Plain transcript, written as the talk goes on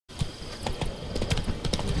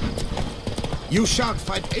You shan't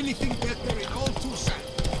find anything better in all Tucson.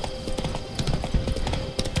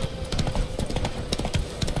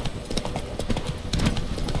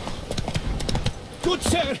 Good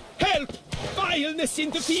sir, help! Vileness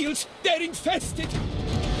in the fields! They're infested!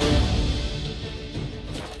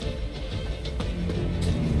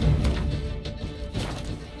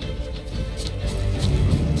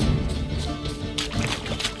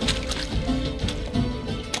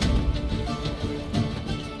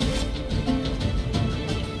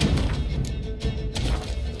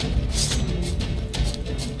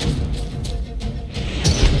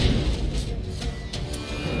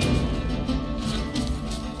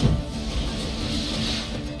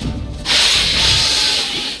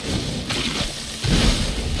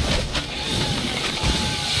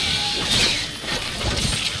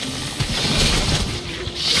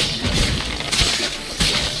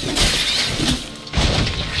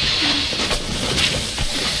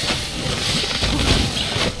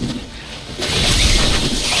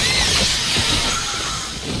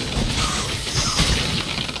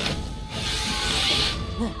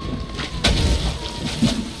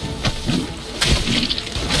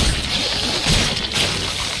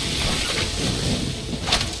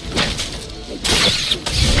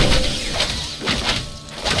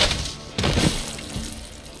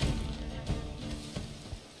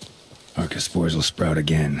 Spores will sprout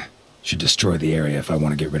again. Should destroy the area if I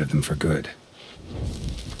want to get rid of them for good.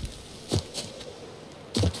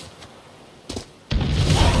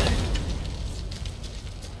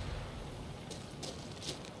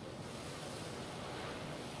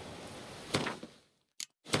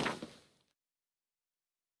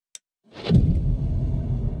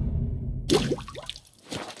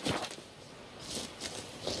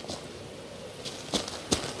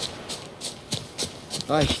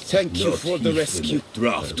 I thank you for the rescue.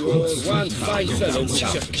 Draft. You are one fine fellow,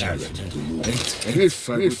 Monsieur. If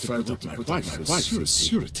I would put up my wife for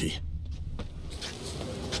surety.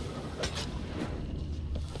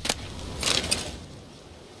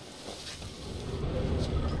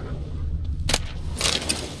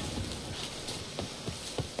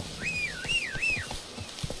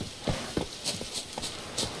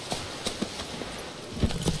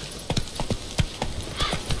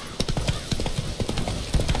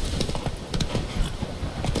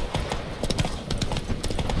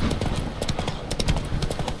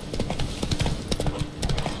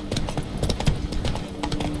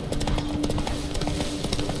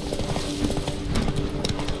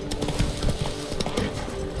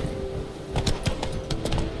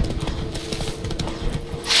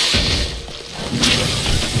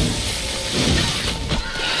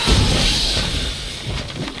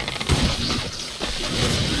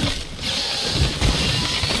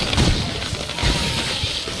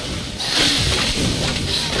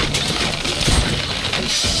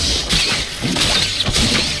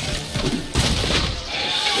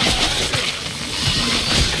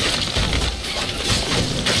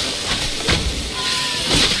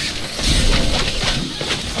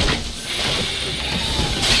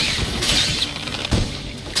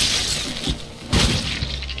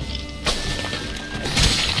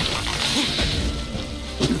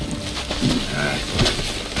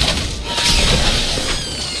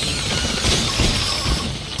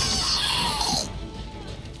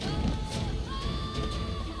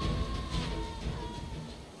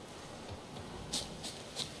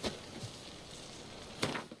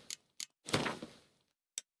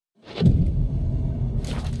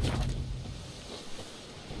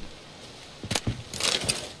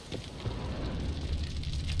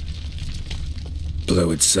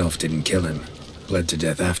 Blow itself didn't kill him. Bled to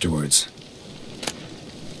death afterwards.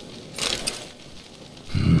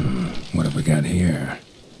 What have we got here?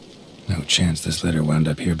 No chance this letter wound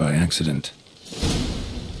up here by accident.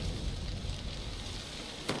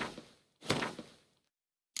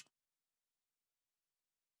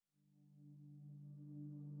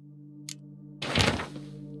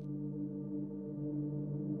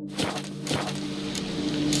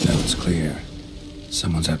 Note's clear.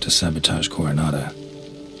 Someone's out to sabotage Coronata.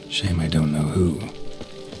 Shame I don't know who.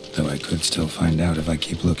 Though I could still find out if I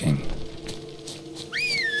keep looking.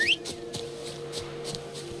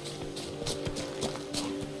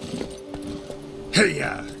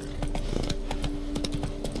 Hey-ya!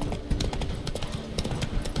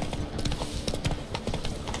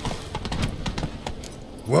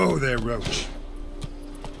 Whoa there, Roach.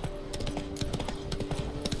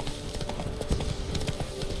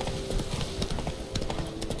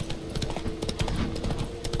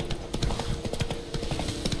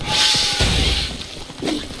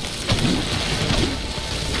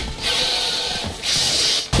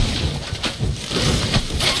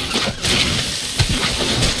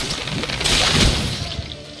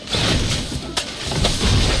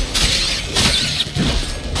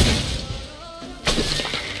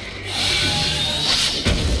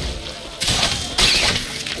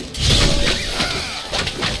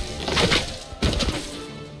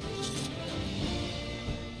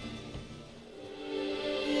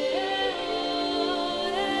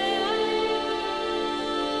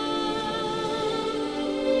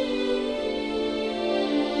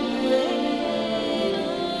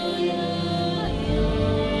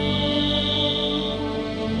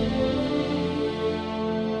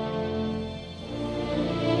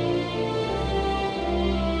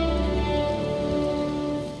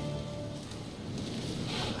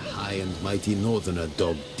 Mighty northerner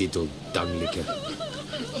dog diddled dunglicker.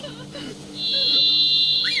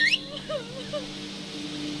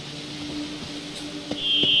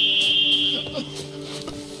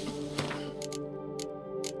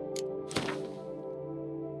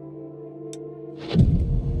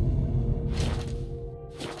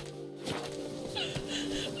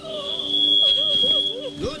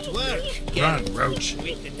 Good work. Run, Roach.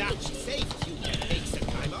 With the Dutch safe, you can take some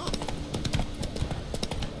time off.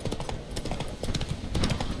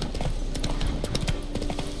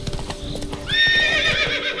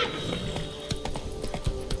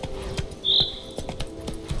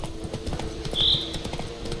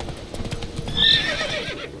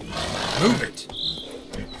 Move it.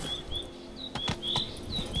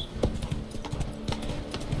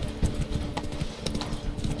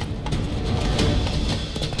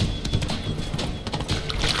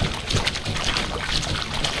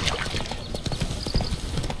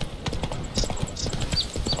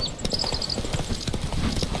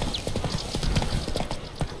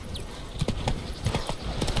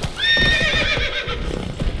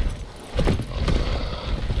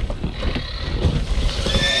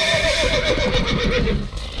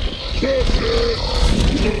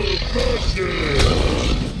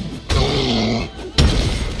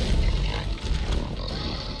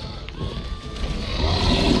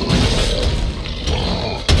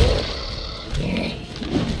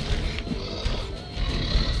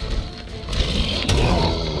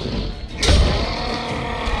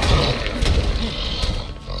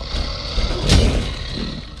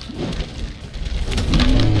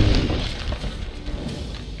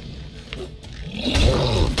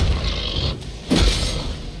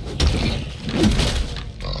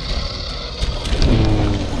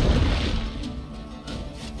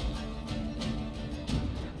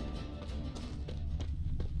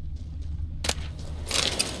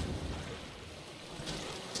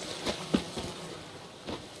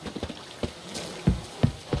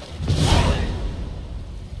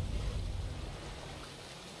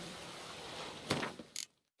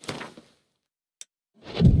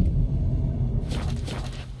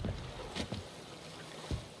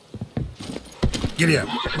 Giddy up.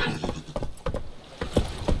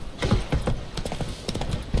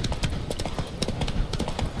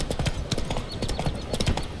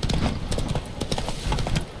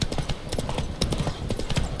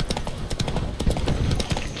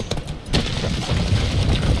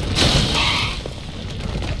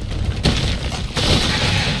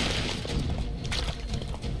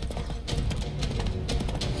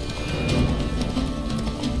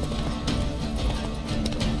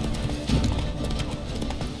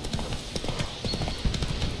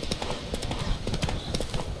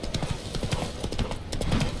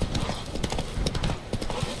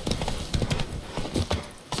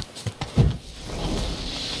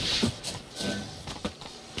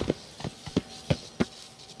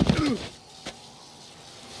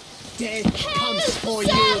 Death comes for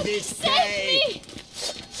you this day! Me!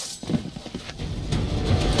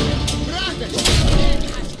 Brothers!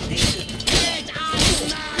 Let us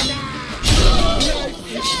murder! Life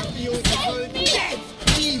is beautiful, death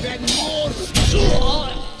even more sure!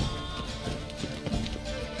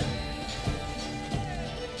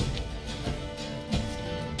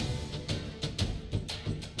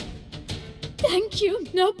 Thank you,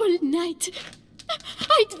 noble knight.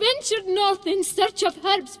 I'd ventured north in search of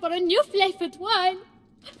herbs for a new flavored wine.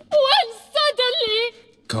 When suddenly...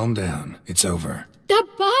 Calm down. It's over. the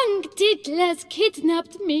Bang Diddlers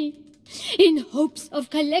kidnapped me. In hopes of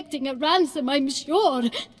collecting a ransom, I'm sure.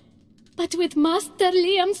 But with Master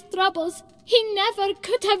Liam's troubles, he never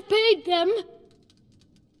could have paid them.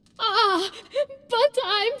 Ah, but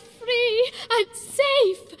I'm free and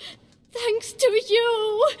safe, thanks to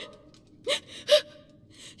you.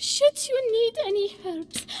 Should you need any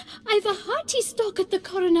herbs, I've a hearty stock at the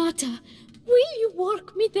Coronata. Will you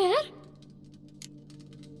walk me there?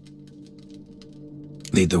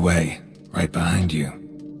 Lead the way. Right behind you.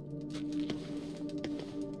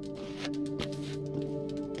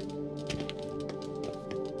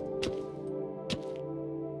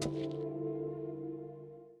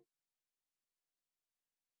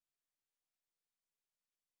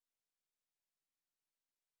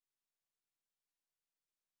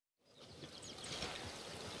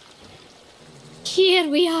 Here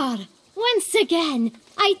we are. Once again,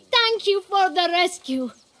 I thank you for the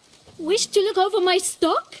rescue. Wish to look over my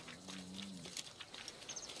stock?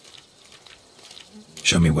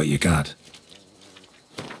 Show me what you got.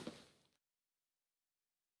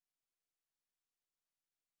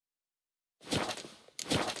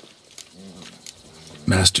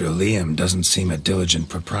 Master Liam doesn't seem a diligent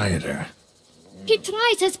proprietor. He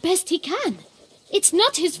tries as best he can. It's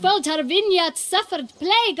not his fault our vineyard suffered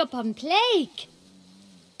plague upon plague.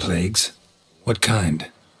 Plagues? What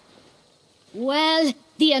kind? Well,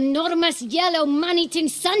 the enormous yellow man-eating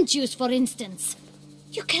sun juice, for instance.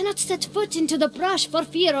 You cannot set foot into the brush for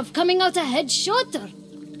fear of coming out a head shorter.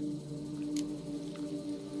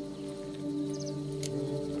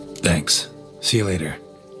 Thanks. See you later.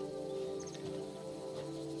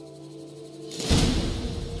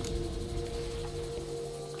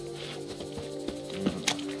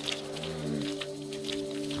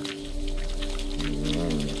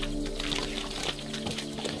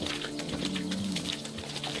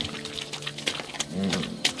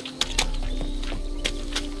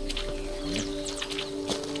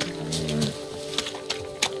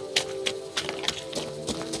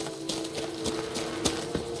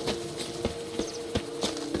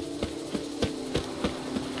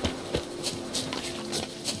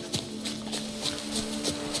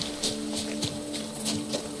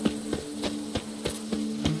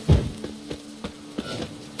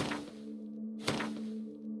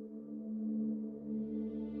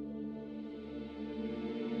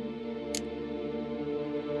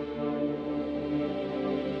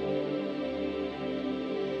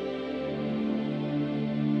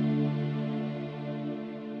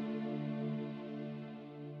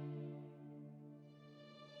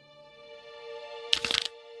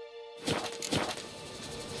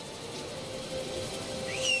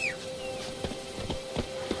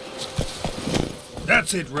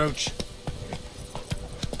 That's it, Roach.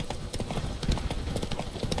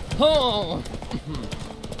 Oh!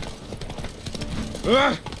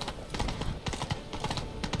 Ah!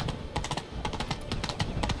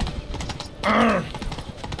 Ah!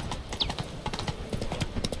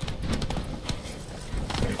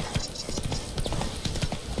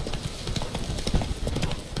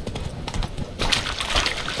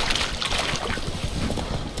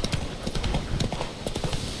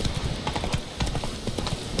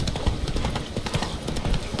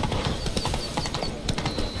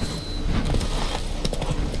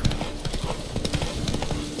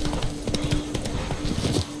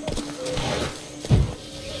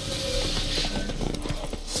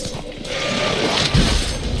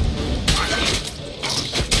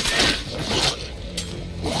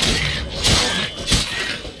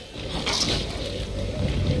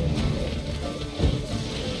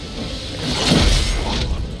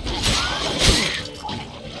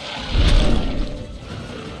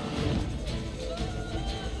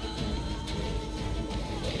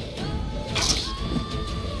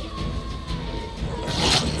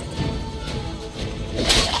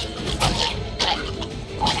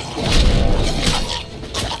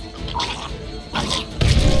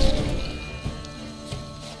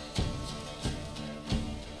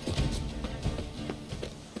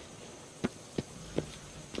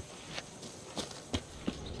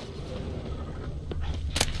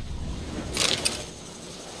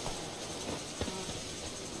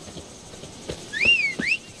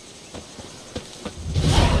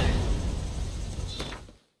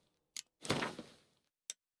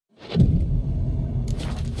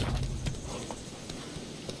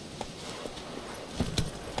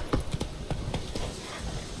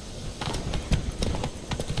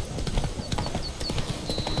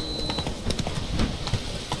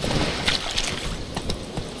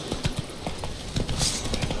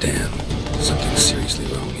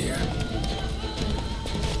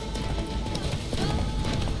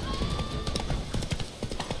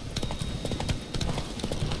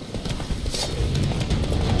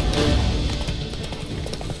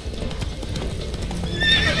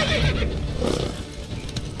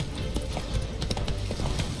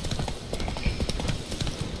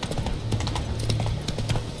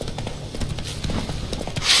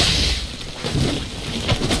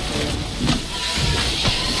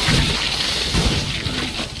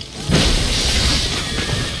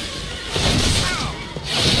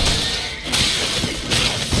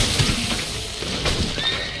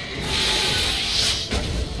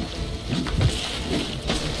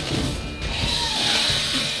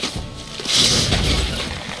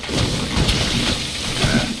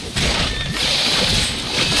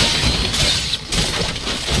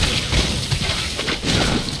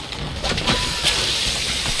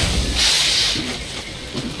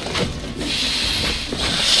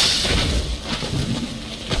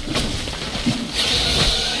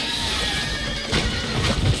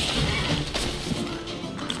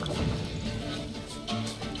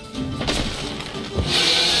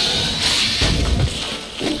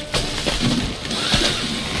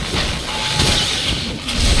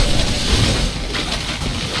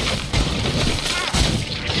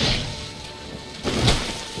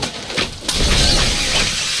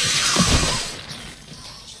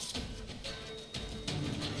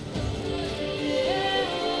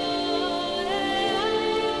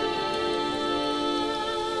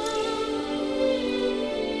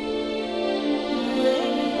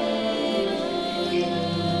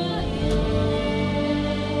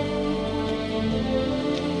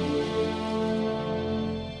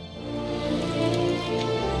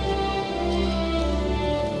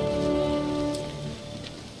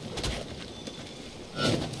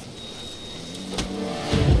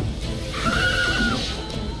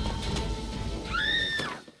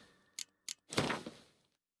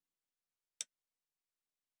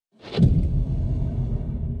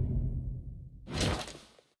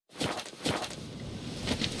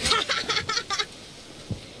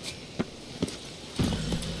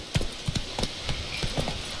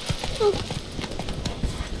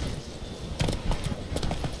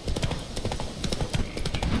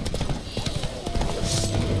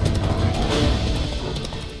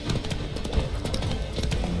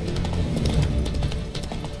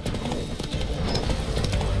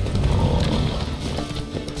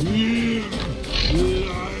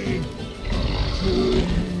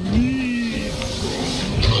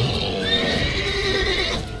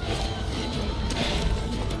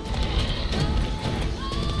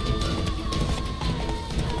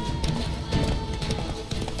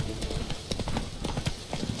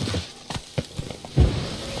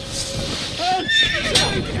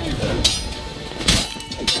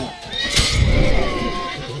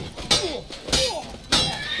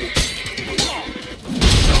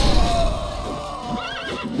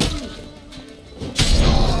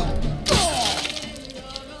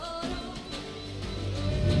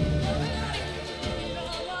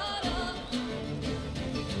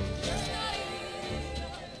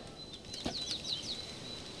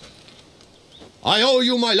 I owe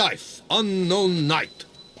you my life, unknown knight.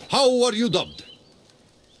 How are you dubbed?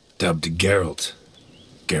 Dubbed Geralt.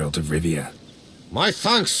 Geralt of Rivia. My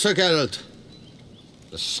thanks, Sir Geralt.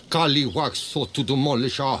 The scallywags thought to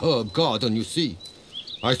demolish our herb garden, you see.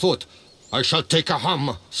 I thought, I shall take a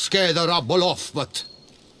hammer, scare the rabble off, but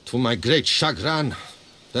to my great chagrin,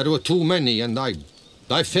 there were too many, and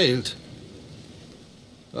I failed.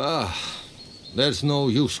 There's no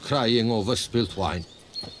use crying over spilt wine.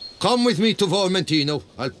 Come with me to Vermentino.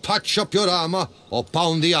 I'll patch up your armor or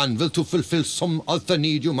pound the anvil to fulfill some other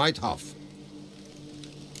need you might have.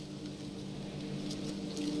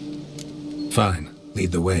 Fine.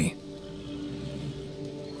 Lead the way.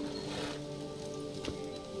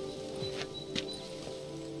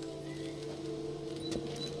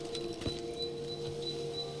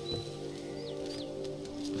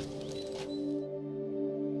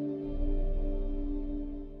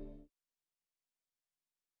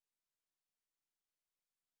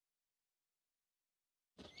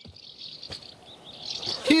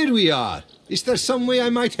 Here we are. Is there some way I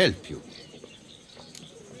might help you?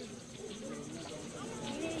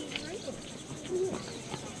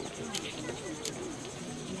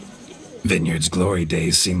 Vineyard's glory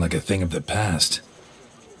days seem like a thing of the past.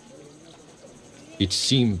 It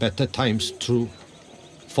seem better times, true.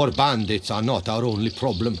 For bandits are not our only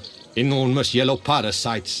problem. Enormous yellow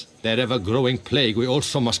parasites, their ever-growing plague we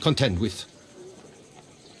also must contend with.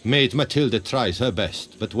 Maid Matilda tries her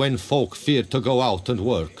best, but when folk fear to go out and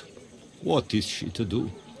work, what is she to do?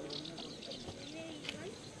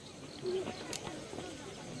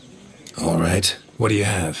 All right. What do you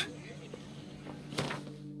have?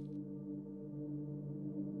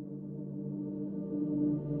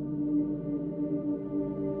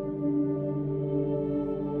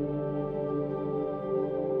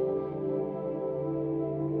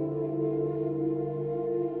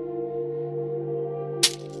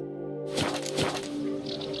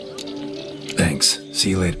 Thanks.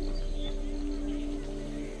 See you later.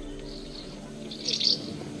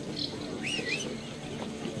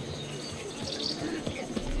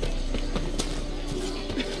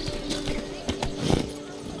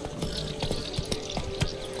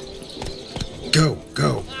 Go,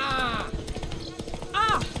 go.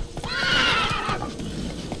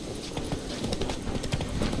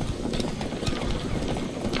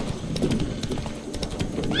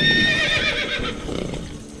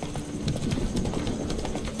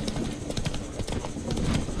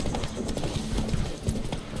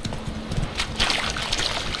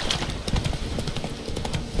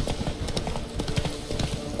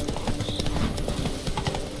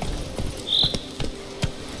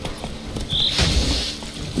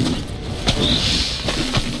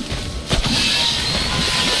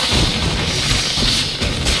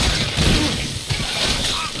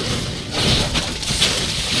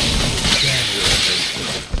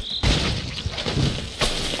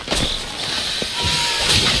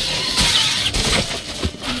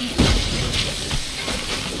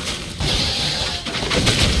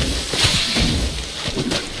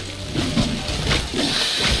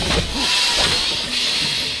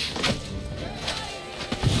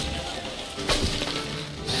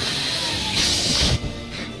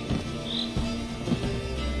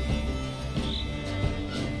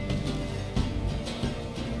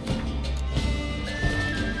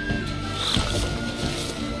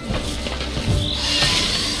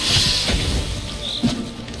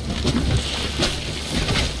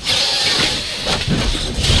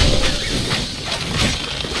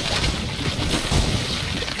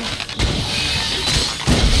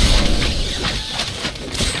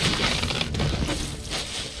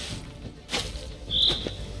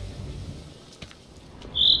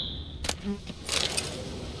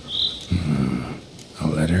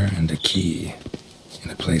 key. In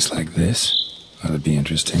a place like this, ought to be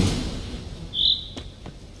interesting.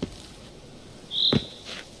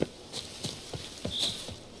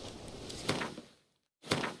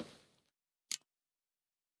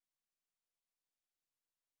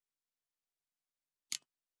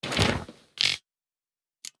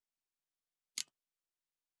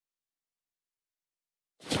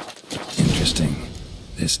 Interesting.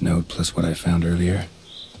 This note plus what I found earlier.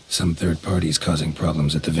 Some third parties causing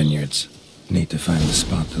problems at the vineyards. Need to find the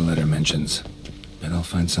spot the letter mentions. Bet I'll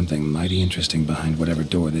find something mighty interesting behind whatever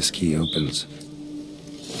door this key opens.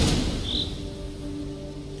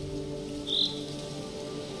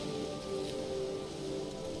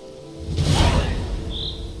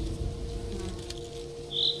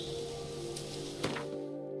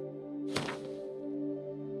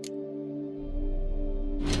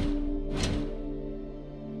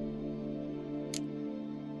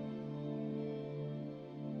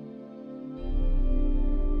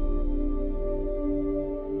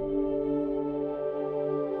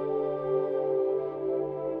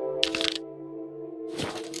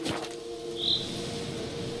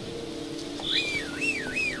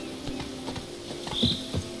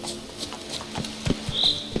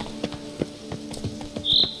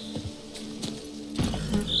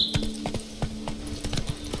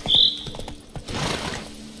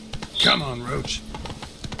 Come on, Roach.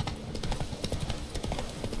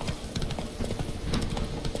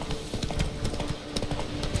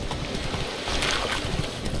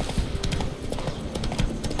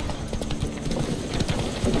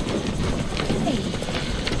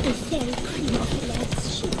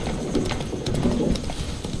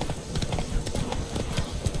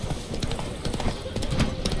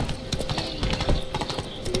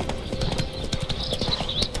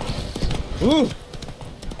 Ooh!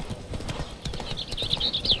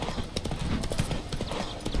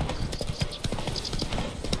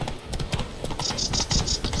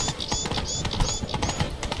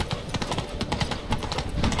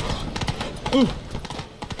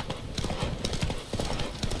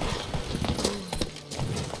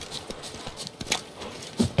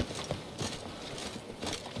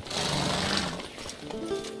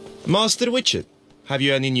 Master Witcher, have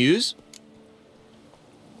you any news?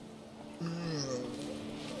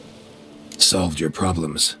 Solved your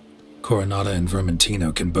problems. Coronata and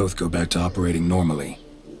Vermentino can both go back to operating normally.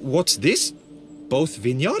 What's this? Both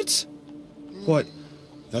vineyards? Why,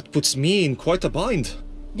 that puts me in quite a bind.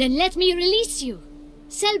 Then let me release you.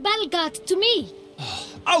 Sell Belgaard to me.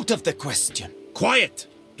 Out of the question. Quiet!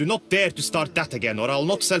 Do not dare to start that again, or I'll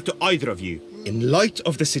not sell to either of you. In light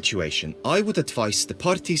of the situation, I would advise the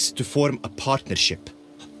parties to form a partnership.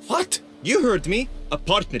 What? You heard me. A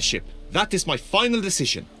partnership. That is my final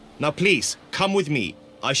decision. Now please, come with me.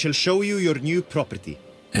 I shall show you your new property.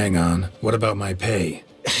 Hang on, what about my pay?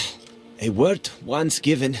 A word once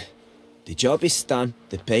given. The job is done,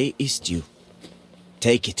 the pay is due.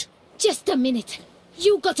 Take it. Just a minute.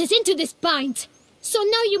 You got us into this bind. So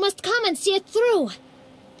now you must come and see it through.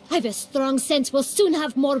 I've a strong sense we'll soon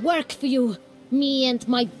have more work for you. Me and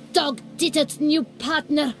my dog-ditted new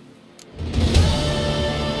partner.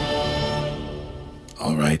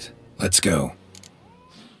 All right, let's go.